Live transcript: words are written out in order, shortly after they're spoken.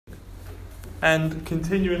and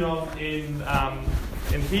continuing on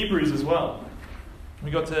in Hebrews as well.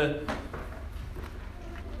 We got to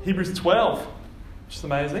Hebrews 12, which is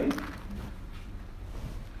amazing.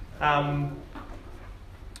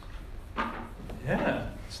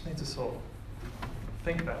 Just need to sort of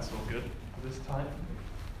think that's all good this time.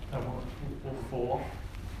 I want all four.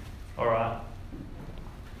 All right.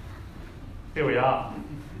 Here we are.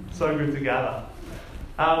 So good to gather.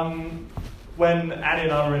 When Annie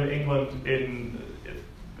and I were in England in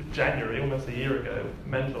January, almost a year ago,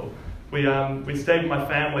 mental, we stayed with my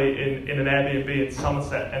family in an Airbnb in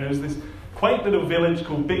Somerset, and it was this quaint little village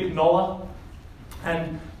called Bicknoller.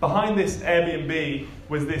 And behind this Airbnb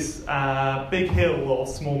was this big hill or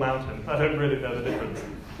small mountain. I don't really know the difference.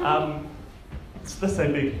 Let's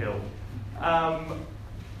say big hill.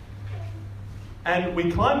 And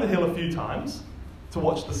we climbed the hill a few times to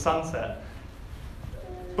watch the sunset.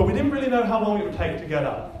 But we didn't really know how long it would take to get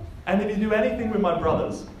up. And if you do anything with my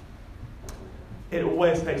brothers, it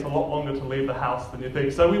always takes a lot longer to leave the house than you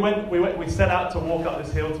think. So we set out to walk up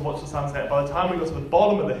this hill to watch the sunset. By the time we got to the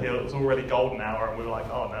bottom of the hill, it was already golden hour, and we were like,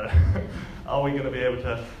 oh no, are we going to be able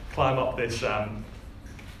to climb up this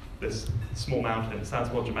small mountain? It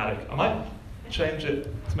sounds more dramatic. I might change it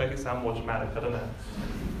to make it sound more dramatic, I don't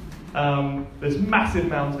know. This massive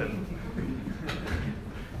mountain.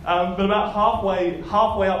 But about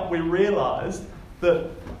halfway up, we realised that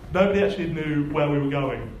nobody actually knew where we were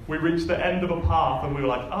going. We reached the end of a path, and we were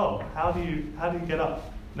like, "Oh, how do you get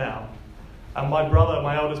up now?" And my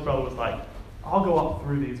eldest brother, was like, "I'll go up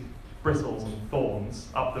through these bristles and thorns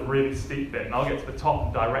up the really steep bit, and I'll get to the top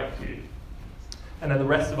and direct you." And then the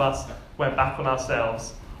rest of us went back on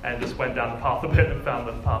ourselves and just went down the path a bit and found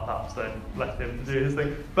the path up. So left him to do his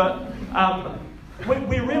thing. But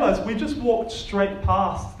we realised we just walked straight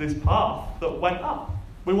past this path that went up.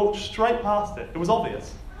 We walked straight past it. It was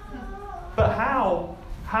obvious. But how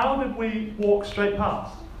did we walk straight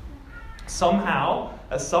past? Somehow,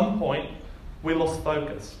 at some point, we lost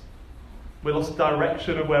focus. We lost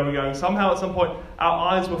direction of where we're going. Somehow, at some point,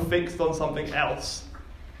 our eyes were fixed on something else.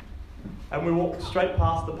 And we walked straight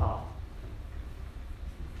past the path.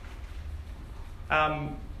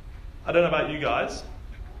 I don't know about you guys.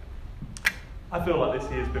 I feel like this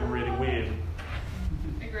year's been really weird.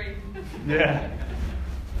 Agreed. Yeah.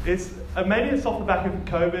 Maybe it's off the back of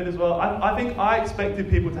COVID as well. I think I expected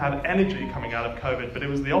people to have energy coming out of COVID, but it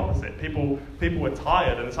was the opposite. People were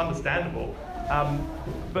tired, and it's understandable.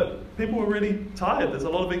 But people were really tired. There's a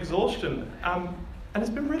lot of exhaustion. And it's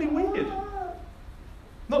been really weird.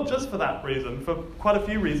 Not just for that reason, for quite a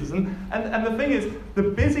few reasons. And the thing is, the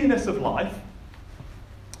busyness of life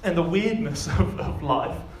and the weirdness of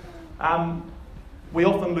life, we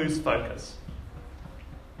often lose focus.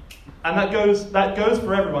 And that goes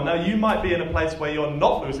for everyone. Now, you might be in a place where you're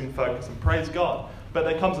not losing focus, and praise God, but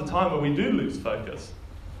there comes a time where we do lose focus.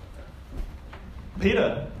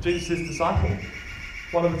 Peter, Jesus' disciple,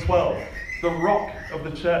 one of the 12, the rock of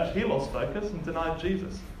the church, he lost focus and denied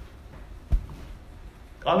Jesus.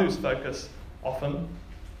 I lose focus often.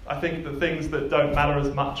 I think the things that don't matter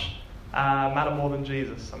as much matter more than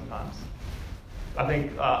Jesus sometimes. I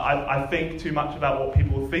think too much about what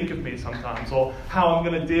people think of me sometimes, or how I'm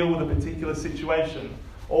going to deal with a particular situation.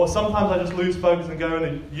 Or sometimes I just lose focus and go in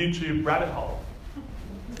a YouTube rabbit hole.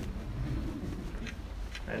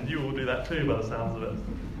 And you will do that too, by the sounds of it.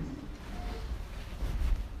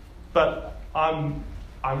 But I'm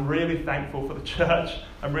really thankful for the church.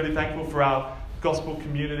 I'm really thankful for our gospel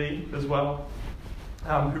community as well,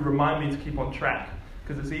 who remind me to keep on track,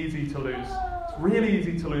 because it's easy to lose. It's really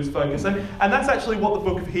easy to lose focus. And that's actually what the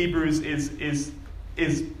book of Hebrews is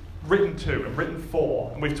written to and written for.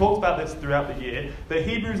 And we've talked about this throughout the year, that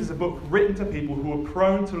Hebrews is a book written to people who are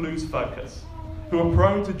prone to lose focus, who are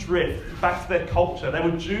prone to drift back to their culture. They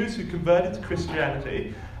were Jews who converted to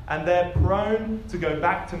Christianity, and they're prone to go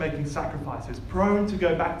back to making sacrifices, prone to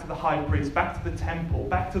go back to the high priest, back to the temple,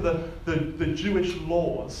 back to the Jewish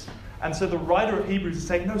laws. And so the writer of Hebrews is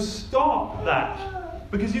saying, no, stop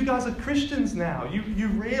that. Because you guys are Christians now. You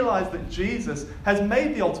realize that Jesus has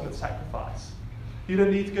made the ultimate sacrifice. You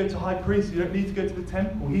don't need to go to high priest. You don't need to go to the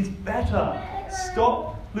temple. He's better.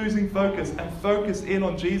 Stop losing focus and focus in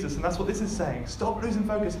on Jesus. And that's what this is saying. Stop losing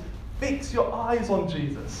focus. Fix your eyes on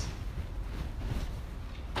Jesus.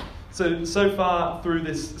 So far through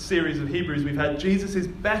this series of Hebrews, we've had Jesus is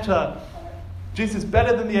better. Jesus is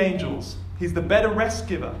better than the angels. He's the better rest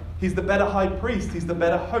giver. He's the better high priest. He's the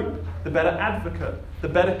better hope, the better advocate, the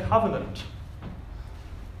better covenant.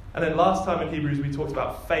 And then last time in Hebrews, we talked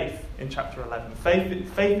about faith in chapter 11.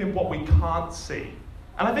 Faith in what we can't see.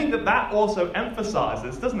 And I think that also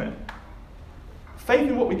emphasizes, doesn't it? faith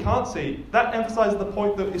in what we can't see, that emphasizes the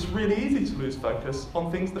point that it's really easy to lose focus on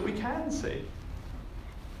things that we can see.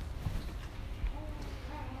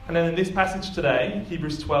 And then in this passage today,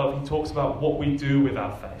 Hebrews 12, he talks about what we do with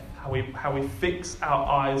our faith, how we fix our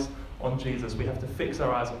eyes on Jesus. We have to fix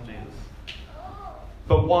our eyes on Jesus.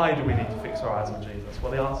 But why do we need to fix our eyes on Jesus?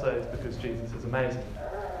 Well, the answer is because Jesus is amazing.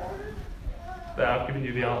 There, I've given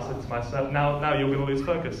you the answer to myself. Now you're going to lose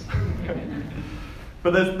focus.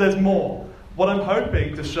 But there's more. What I'm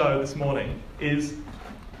hoping to show this morning is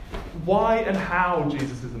why and how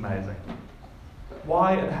Jesus is amazing.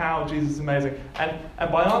 Why and how Jesus is amazing.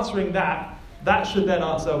 And by answering that should then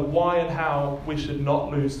answer why and how we should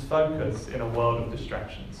not lose focus in a world of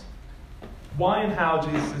distractions. Why and how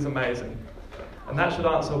Jesus is amazing. And that should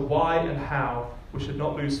answer why and how we should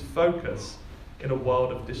not lose focus in a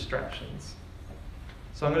world of distractions.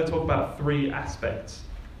 So I'm going to talk about 3 aspects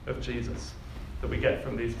of Jesus that we get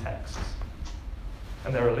from these texts.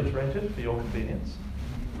 And they're alliterated for your convenience.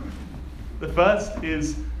 The first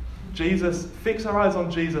is Jesus, fix our eyes on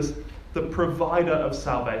Jesus, the provider of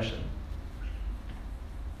salvation.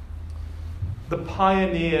 The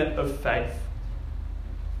pioneer of faith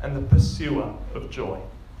and the pursuer of joy.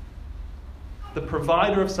 The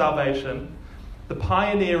provider of salvation, the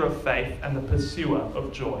pioneer of faith and the pursuer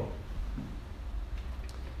of joy.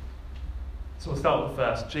 So we'll start with the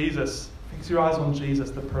first. Jesus, fix your eyes on Jesus,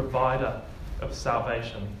 the provider of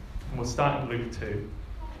salvation. And we'll start in Luke 2.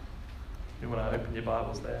 You want to open your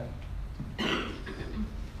Bibles there?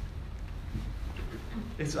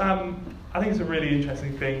 It's I think it's a really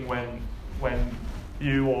interesting thing when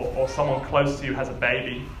you or someone close to you has a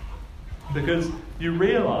baby, because you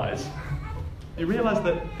realise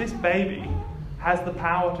that this baby has the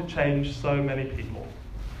power to change so many people.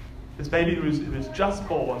 This baby who is just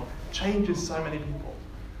born changes so many people.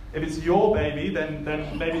 If it's your baby, then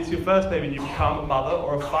maybe it's your first baby and you become a mother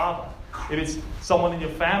or a father. If it's someone in your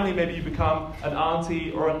family, maybe you become an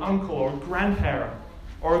auntie or an uncle or a grandparent.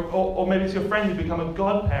 Or maybe it's your friend, you become a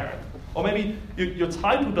godparent. Or maybe your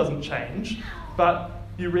title doesn't change, but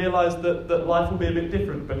you realise that life will be a bit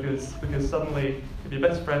different because suddenly, if your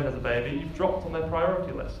best friend has a baby, you've dropped on their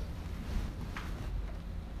priority list.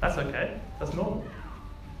 That's okay. That's normal.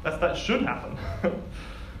 That should happen.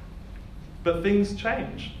 But things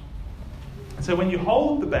change. So when you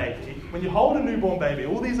hold the baby, when you hold a newborn baby,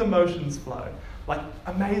 all these emotions flow, like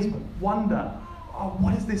amazement, wonder. Oh,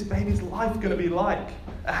 what is this baby's life going to be like?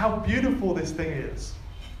 How beautiful this thing is.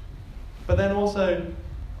 But then also,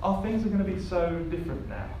 oh, things are going to be so different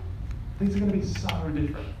now. Things are going to be so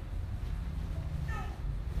different.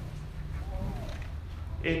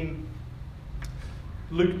 In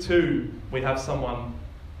Luke 2, we have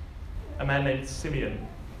a man named Simeon.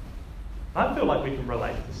 I feel like we can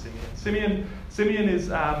relate to Simeon. Simeon is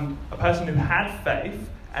a person who had faith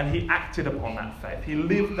and he acted upon that faith. He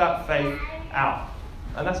lived that faith out.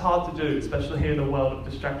 And that's hard to do, especially in a world of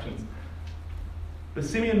distractions. But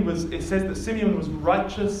it says that Simeon was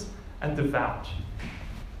righteous and devout.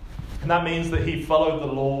 And that means that he followed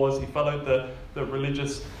the laws, he followed the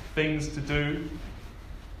religious things to do.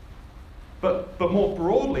 But more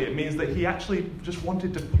broadly, it means that he actually just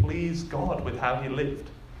wanted to please God with how he lived.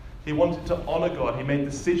 He wanted to honour God. He made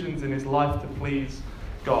decisions in his life to please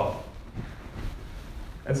God.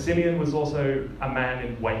 And Simeon was also a man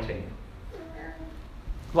in waiting.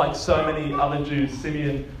 Like so many other Jews,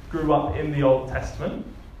 Simeon grew up in the Old Testament,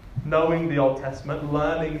 knowing the Old Testament,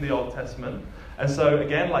 learning the Old Testament. And so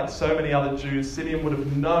again, like so many other Jews, Simeon would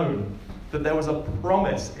have known that there was a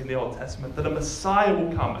promise in the Old Testament, that a Messiah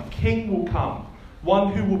will come, a king will come,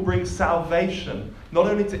 one who will bring salvation, not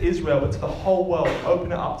only to Israel, but to the whole world,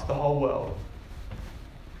 open it up to the whole world.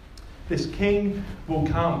 This king will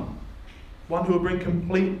come, one who will bring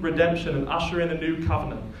complete redemption and usher in a new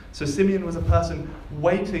covenant. So Simeon was a person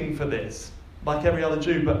waiting for this, like every other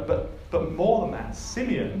Jew. But more than that,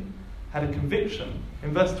 Simeon had a conviction.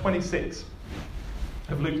 In verse 26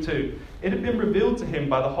 of Luke 2, it had been revealed to him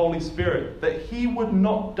by the Holy Spirit that he would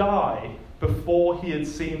not die before he had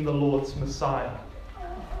seen the Lord's Messiah.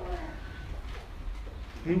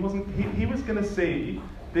 He was going to see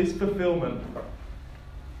this fulfillment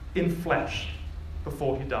in flesh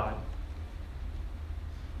before he died.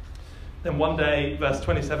 Then one day, verse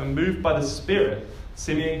 27, moved by the Spirit,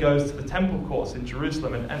 Simeon goes to the temple courts in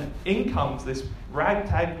Jerusalem, and in comes this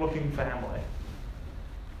ragtag-looking family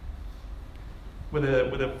with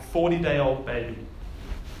a 40-day-old baby,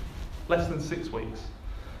 less than 6 weeks.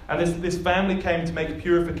 And this family came to make a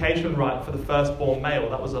purification rite for the firstborn male.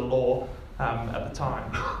 That was a law at the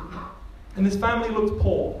time. And this family looked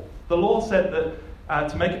poor. The law said that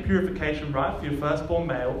to make a purification rite for your firstborn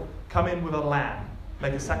male, come in with a lamb.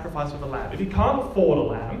 make a sacrifice with a lamb. If you can't afford a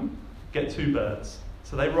lamb, get 2 birds.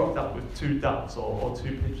 So they rocked up with 2 doves or 2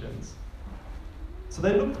 pigeons. So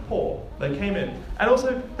they looked poor. They came in. And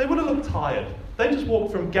also, they would have looked tired. They just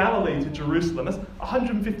walked from Galilee to Jerusalem. That's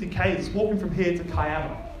 150 k's, walking from here to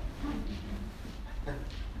Kiama.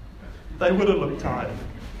 They would have looked tired.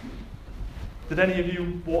 Did any of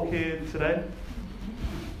you walk here today?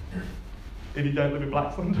 If you don't live in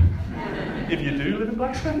Blaxland? If you do live in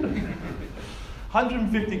Blaxland?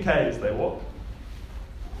 150 k's they walked.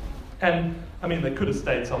 And, I mean, they could have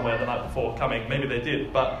stayed somewhere the night before coming. Maybe they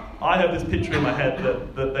did. But I have this picture in my head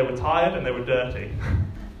that they were tired and they were dirty.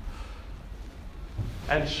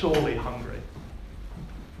 And surely hungry.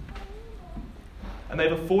 And they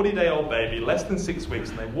have a 40-day-old baby, less than 6 weeks,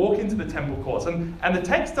 and they walk into the temple courts. And the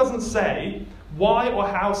text doesn't say why or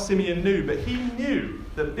how Simeon knew, but he knew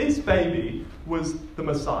that this baby was the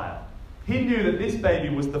Messiah. He knew that this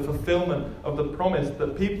baby was the fulfillment of the promise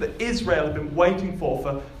that Israel had been waiting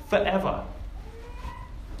for forever.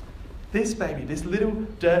 This baby, this little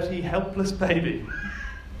dirty, helpless baby.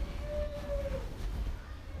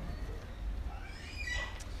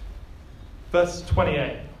 Verse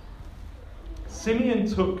 28. Simeon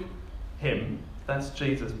took him, that's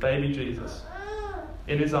Jesus, baby Jesus,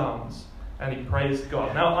 in his arms, and he praised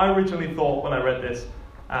God. Now, I originally thought when I read this,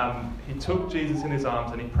 he took Jesus in his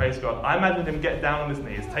arms and he praised God. I imagined him getting down on his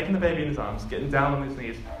knees, taking the baby in his arms, getting down on his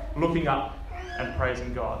knees, looking up and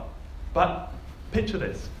praising God. But picture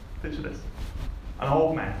this. An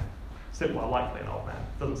old man. Well, likely an old man.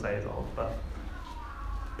 Doesn't say he's old, but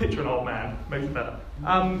picture an old man. Makes it better.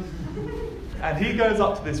 And he goes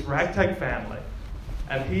up to this ragtag family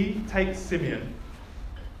and he takes Simeon.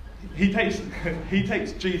 He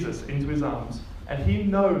takes Jesus into his arms and he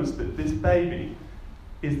knows that this baby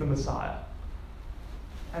is the Messiah.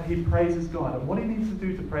 And he praises God. And what he needs to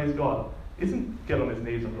do to praise God isn't get on his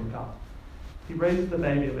knees and look up. He raises the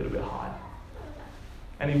baby a little bit higher.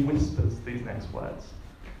 And he whispers these next words.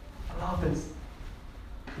 I love this.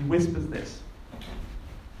 He whispers this.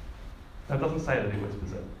 Now, it doesn't say that he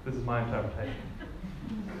whispers it. This is my interpretation.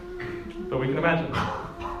 But we can imagine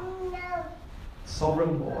it.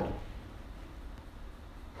 Sovereign Lord.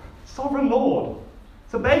 Sovereign Lord.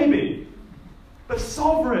 It's a baby. But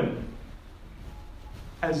sovereign.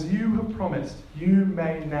 As you have promised, you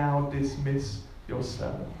may now dismiss your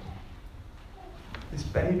servant. This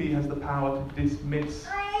baby has the power to dismiss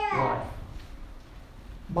life.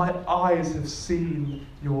 My eyes have seen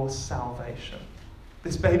your salvation.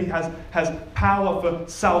 This baby has power for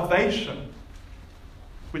salvation,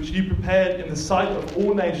 which you prepared in the sight of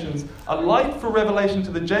all nations, a light for revelation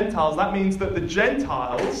to the Gentiles. That means that the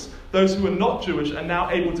Gentiles, those who are not Jewish, are now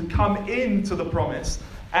able to come into the promise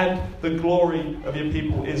and the glory of your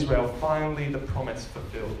people Israel. Finally, the promise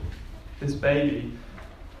fulfilled. This baby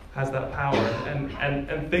has that power.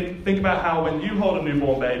 And think about how when you hold a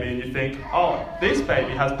newborn baby and you think, oh, this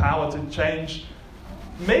baby has power to change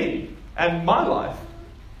me and my life.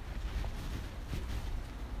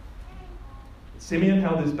 Simeon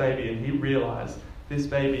held this baby and he realized this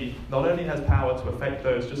baby not only has power to affect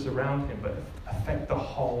those just around him, but affect the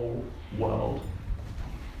whole world.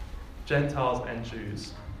 Gentiles and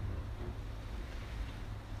Jews.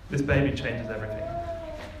 This baby changes everything.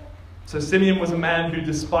 So Simeon was a man who,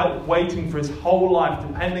 despite waiting for his whole life,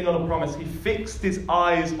 depending on a promise, he fixed his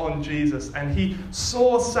eyes on Jesus and he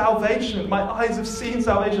saw salvation. My eyes have seen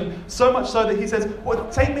salvation. So much so that he says, well,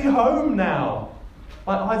 take me home now.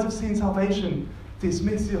 My eyes have seen salvation.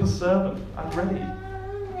 Dismiss your servant. I'm ready.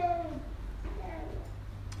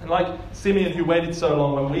 And like Simeon, who waited so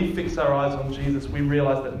long, when we fix our eyes on Jesus, we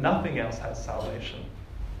realize that nothing else has salvation.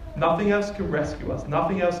 Nothing else can rescue us.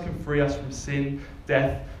 Nothing else can free us from sin,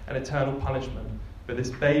 death, and eternal punishment. But this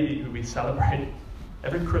baby who we celebrate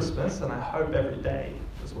every Christmas, and I hope every day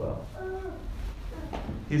as well.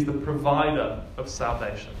 He's the provider of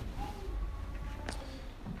salvation.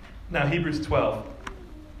 Now, Hebrews 12.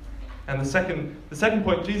 And the second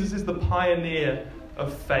point, Jesus is the pioneer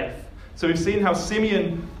of faith. So we've seen how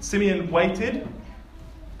Simeon waited,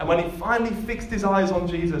 and when he finally fixed his eyes on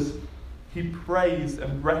Jesus, he praised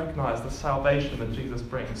and recognized the salvation that Jesus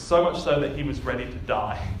brings, so much so that he was ready to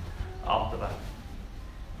die after that.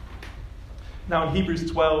 Now in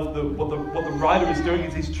Hebrews 12, what the writer is doing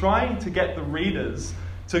is he's trying to get the readers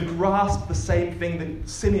to grasp the same thing that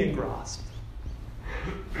Simeon grasped.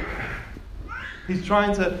 He's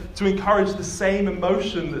trying to encourage the same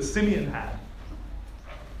emotion that Simeon had.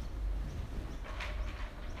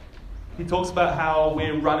 He talks about how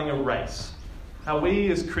we're running a race. How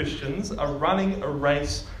we as Christians are running a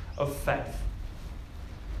race of faith.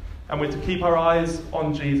 And we're to keep our eyes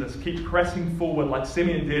on Jesus, keep pressing forward like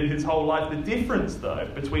Simeon did his whole life. The difference, though,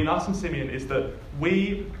 between us and Simeon is that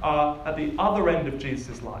we are at the other end of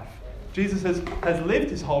Jesus' life. Jesus has lived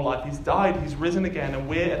his whole life. He's died, he's risen again, and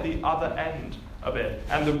we're at the other end of it.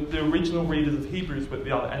 And the original readers of Hebrews were at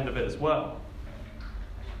the other end of it as well.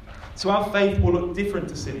 So our faith will look different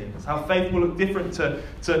to Simeon's. Our faith will look different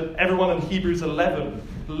to everyone in Hebrews 11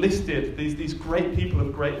 listed, these great people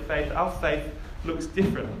of great faith. Our faith looks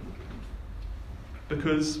different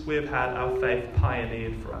because we've had our faith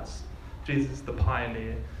pioneered for us. Jesus is the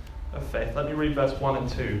pioneer of faith. Let me read verse 1 and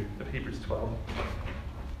 2 of Hebrews 12.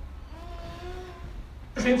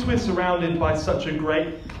 Since we're surrounded by such a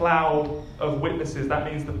great cloud of witnesses, that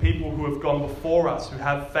means the people who have gone before us, who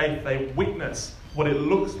have faith, they witness what it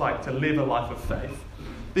looks like to live a life of faith.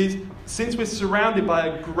 Since we're surrounded by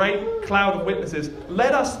a great cloud of witnesses,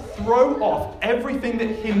 let us throw off everything that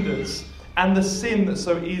hinders and the sin that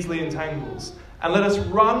so easily entangles. And let us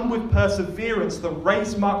run with perseverance the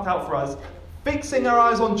race marked out for us, fixing our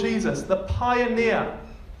eyes on Jesus, the pioneer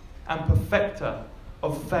and perfecter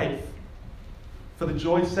of faith. For the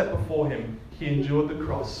joy set before him, he endured the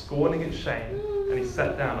cross, scorning its shame, and he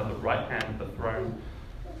sat down at the right hand of the throne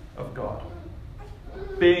of God.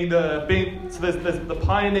 So there's the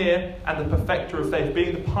pioneer and the perfecter of faith.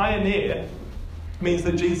 Being the pioneer means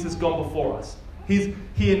that Jesus has gone before us. He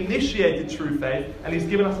initiated true faith, and he's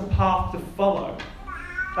given us a path to follow.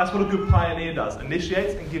 That's what a good pioneer does.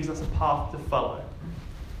 Initiates and gives us a path to follow.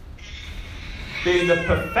 Being the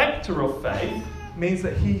perfecter of faith means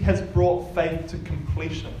that he has brought faith to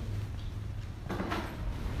completion.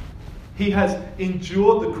 He has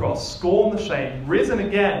endured the cross, scorned the shame, risen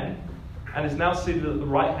again, and is now seated at the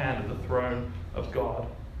right hand of the throne of God.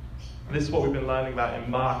 And this is what we've been learning about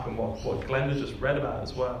in Mark and what Glenda just read about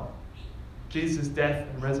as well. Jesus' death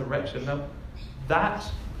and resurrection. Now, that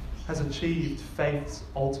has achieved faith's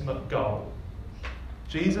ultimate goal.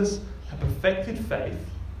 Jesus had perfected faith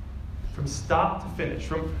from start to finish.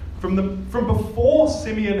 From before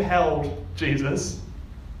Simeon held Jesus,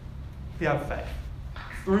 he had faith.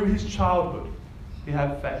 Through his childhood, he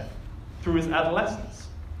had faith. Through his adolescence,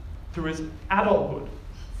 through his adulthood,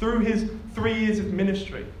 through his 3 years of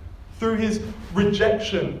ministry, through his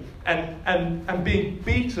rejection and being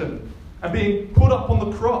beaten and being put up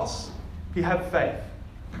on the cross, he had faith.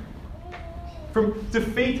 From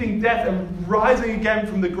defeating death and rising again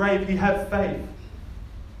from the grave, he had faith.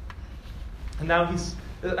 And that was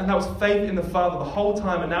faith in the Father the whole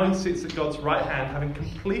time, and now he sits at God's right hand, having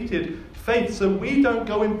completed faith. So we don't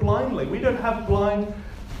go in blindly. We don't have blind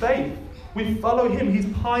faith. We follow him. He's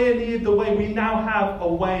pioneered the way. We now have a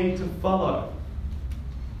way to follow.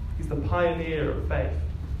 He's the pioneer of faith.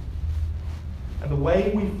 And the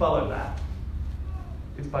way we follow that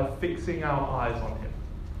is by fixing our eyes on him.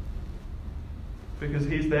 Because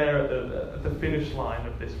he's there at the finish line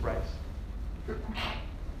of this race.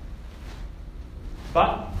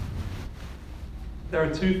 But there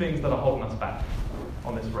are 2 things that are holding us back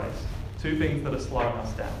on this race. 2 things that are slowing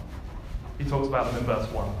us down. He talks about them in verse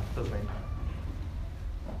 1, doesn't he?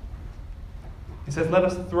 He says, let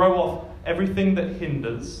us throw off everything that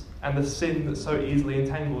hinders and the sin that so easily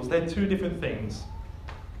entangles. They're 2 different things.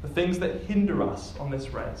 The things that hinder us on this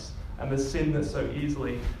race and the sin that so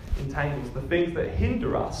easily entangles. The things that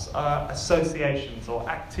hinder us are associations or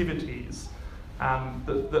activities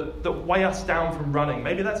that weigh us down from running.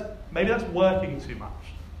 Maybe that's working too much.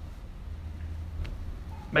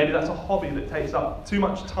 Maybe that's a hobby that takes up too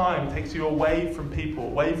much time, takes you away from people,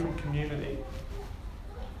 away from community.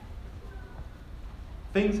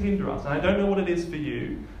 Things hinder us. And I don't know what it is for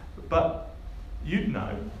you, but you'd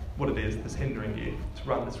know what it is that's hindering you to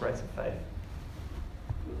run this race of faith.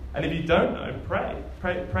 And if you don't know, pray.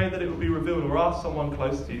 Pray that it will be revealed, or ask someone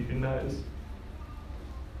close to you who knows.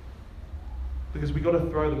 Because we've got to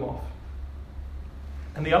throw them off.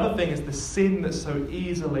 And the other thing is the sin that so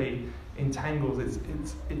easily entangles.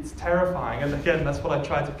 It's terrifying. And again, that's what I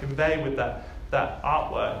tried to convey with that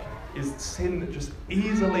artwork, is sin that just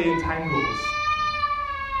easily entangles.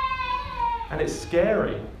 And it's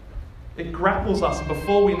scary. It grapples us, and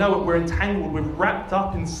before we know it, we're entangled, we're wrapped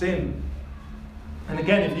up in sin. And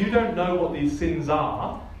again, if you don't know what these sins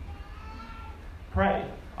are, pray.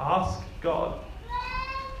 Ask God.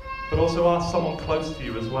 But also ask someone close to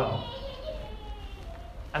you as well.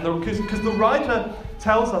 And because the writer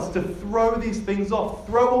tells us to throw these things off.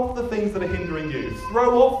 Throw off the things that are hindering you.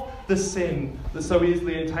 Throw off the sin that so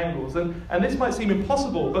easily entangles. And this might seem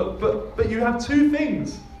impossible, but you have 2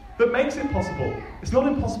 things that makes it possible. It's not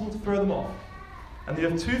impossible to throw them off. And you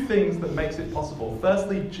have 2 things that makes it possible.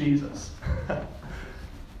 Firstly, Jesus.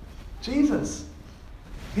 Jesus.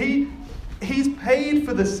 He's paid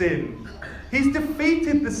for the sin. He's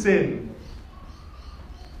defeated the sin.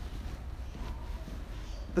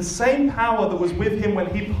 The same power that was with him when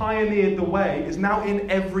he pioneered the way is now in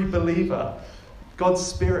every believer. God's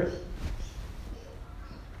Spirit.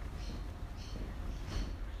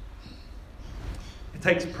 It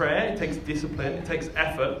takes prayer, it takes discipline, it takes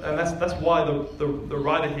effort, and that's why the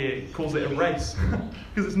writer here calls it a race.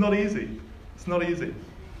 Because it's not easy. It's not easy.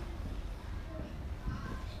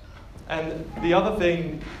 And the other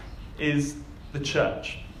thing is the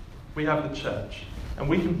church. We have the church. And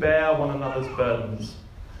we can bear one another's burdens.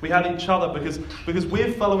 We have each other because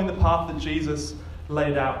we're following the path that Jesus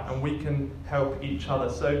laid out, and we can help each other.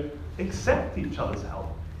 So accept each other's help.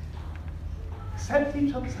 Accept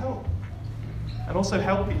each other's help. And also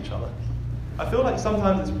help each other. I feel like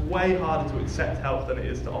sometimes it's way harder to accept help than it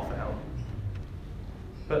is to offer help.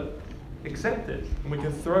 But accept it, and we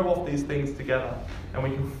can throw off these things together, and we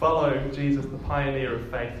can follow Jesus, the pioneer of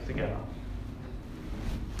faith, together.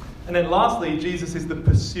 And then lastly, Jesus is the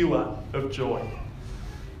pursuer of joy.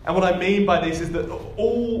 And what I mean by this is that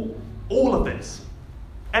all of this,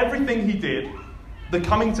 everything he did, the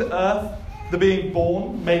coming to earth, the being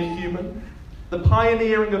born, made human, the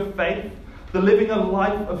pioneering of faith, the living a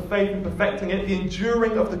life of faith and perfecting it, the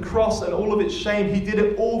enduring of the cross and all of its shame, he did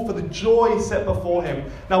it all for the joy set before him.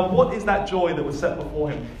 Now, what is that joy that was set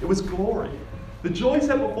before him? It was glory. The joy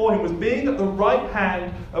set before him was being at the right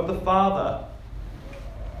hand of the Father,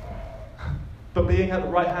 but being at the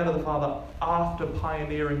right hand of the Father after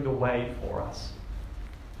pioneering the way for us,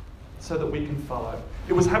 so that we can follow.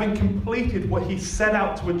 It was having completed what he set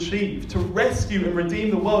out to achieve, to rescue and redeem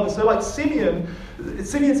the world. And so like Simeon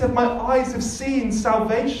said, my eyes have seen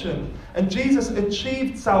salvation. And Jesus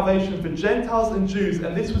achieved salvation for Gentiles and Jews.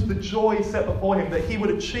 And this was the joy set before him, that he would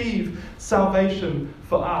achieve salvation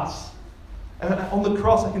for us. And on the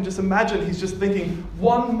cross, I can just imagine he's just thinking,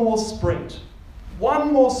 one more sprint,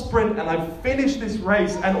 and I've finished this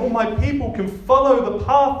race, and all my people can follow the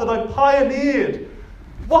path that I pioneered.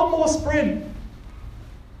 One more sprint.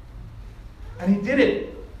 And he did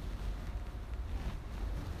it.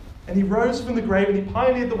 And he rose from the grave and he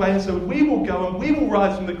pioneered the way, and so we will go and we will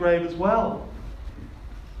rise from the grave as well.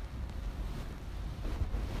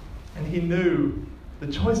 And he knew,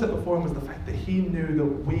 the choice set before him was the fact that he knew that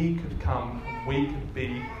we could come and we could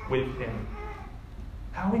be with him.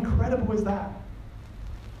 How incredible is that?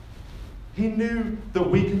 He knew that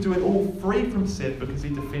we could do it all free from sin because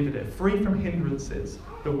he defeated it, free from hindrances,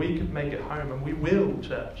 that we could make it home. And we will,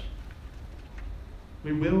 church.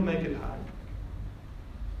 We will make it home.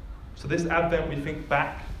 So this Advent, we think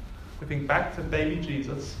back to baby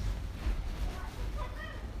Jesus,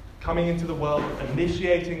 coming into the world,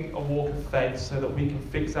 initiating a walk of faith so that we can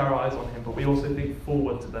fix our eyes on him. But we also think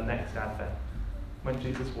forward to the next Advent, when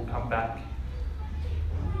Jesus will come back.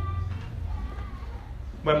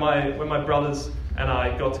 When my brothers and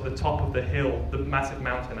I got to the top of the hill, the massive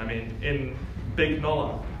mountain, in Big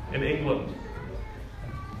Nolan, in England,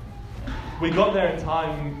 we got there in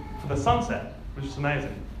time for the sunset, which is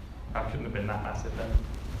amazing. I couldn't have been that massive then.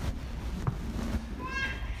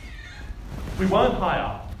 We weren't high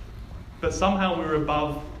up, but somehow we were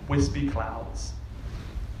above wispy clouds.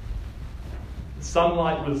 The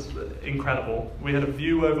sunlight was incredible. We had a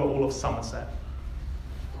view over all of Somerset.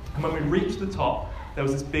 And when we reached the top, there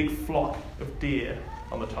was this big flock of deer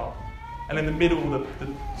on the top. And in the middle, the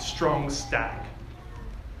strong stag.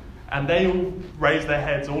 And they all raised their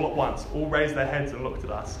heads all at once, and looked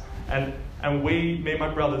at us. And me and my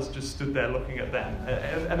brothers just stood there looking at them.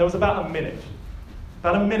 And there was about a minute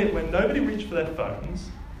when nobody reached for their phones,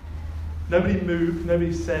 nobody moved,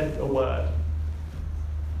 nobody said a word.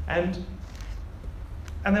 And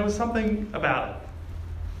there was something about it.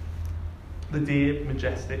 The deer,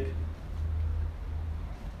 majestic.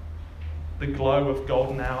 The glow of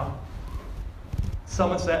golden hour.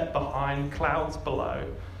 Somerset behind, clouds below.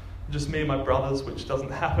 Just me and my brothers, which doesn't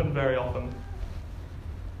happen very often.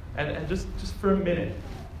 And just for a minute,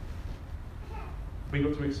 we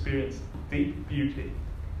got to experience deep beauty.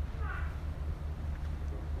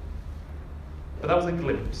 But that was a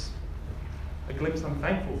glimpse. A glimpse I'm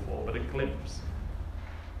thankful for, but a glimpse.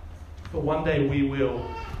 But one day we will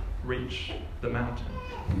reach the mountain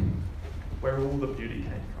where all the beauty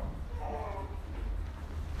came from.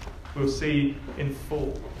 We'll see in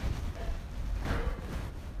full.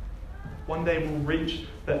 One day we'll reach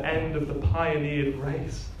the end of the pioneered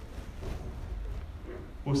race.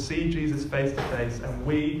 We'll see Jesus face to face, and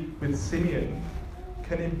we, with Simeon,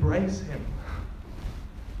 can embrace him.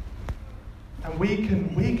 And we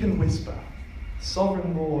can whisper,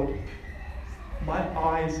 Sovereign Lord, my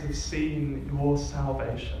eyes have seen your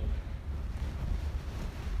salvation.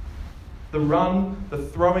 The run, the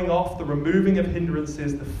throwing off, the removing of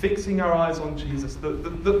hindrances, the fixing our eyes on Jesus,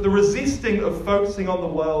 the resisting of focusing on the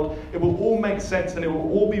world, it will all make sense and it will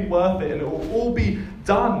all be worth it and it will all be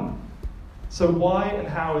done. So why and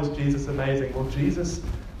how is Jesus amazing? Well, Jesus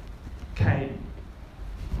came.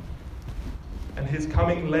 And his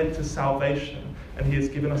coming led to salvation, and he has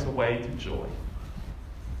given us a way to joy.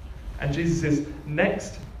 And Jesus'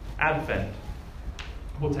 next advent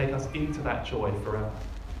will take us into that joy forever.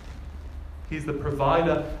 He's the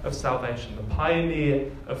provider of salvation, the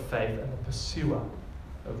pioneer of faith, and the pursuer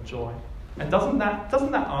of joy. And doesn't that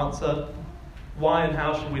answer why and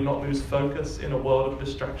how should we not lose focus in a world of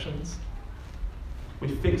distractions? We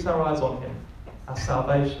fix our eyes on him, our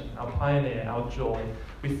salvation, our pioneer, our joy.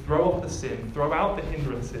 We throw off the sin, throw out the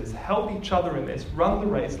hindrances, help each other in this, run the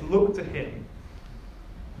race, look to him.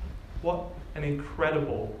 What an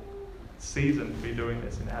incredible season to be doing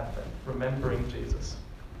this in Advent, remembering Jesus.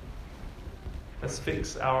 Let's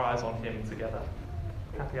fix our eyes on him together.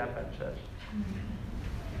 Happy Advent, church.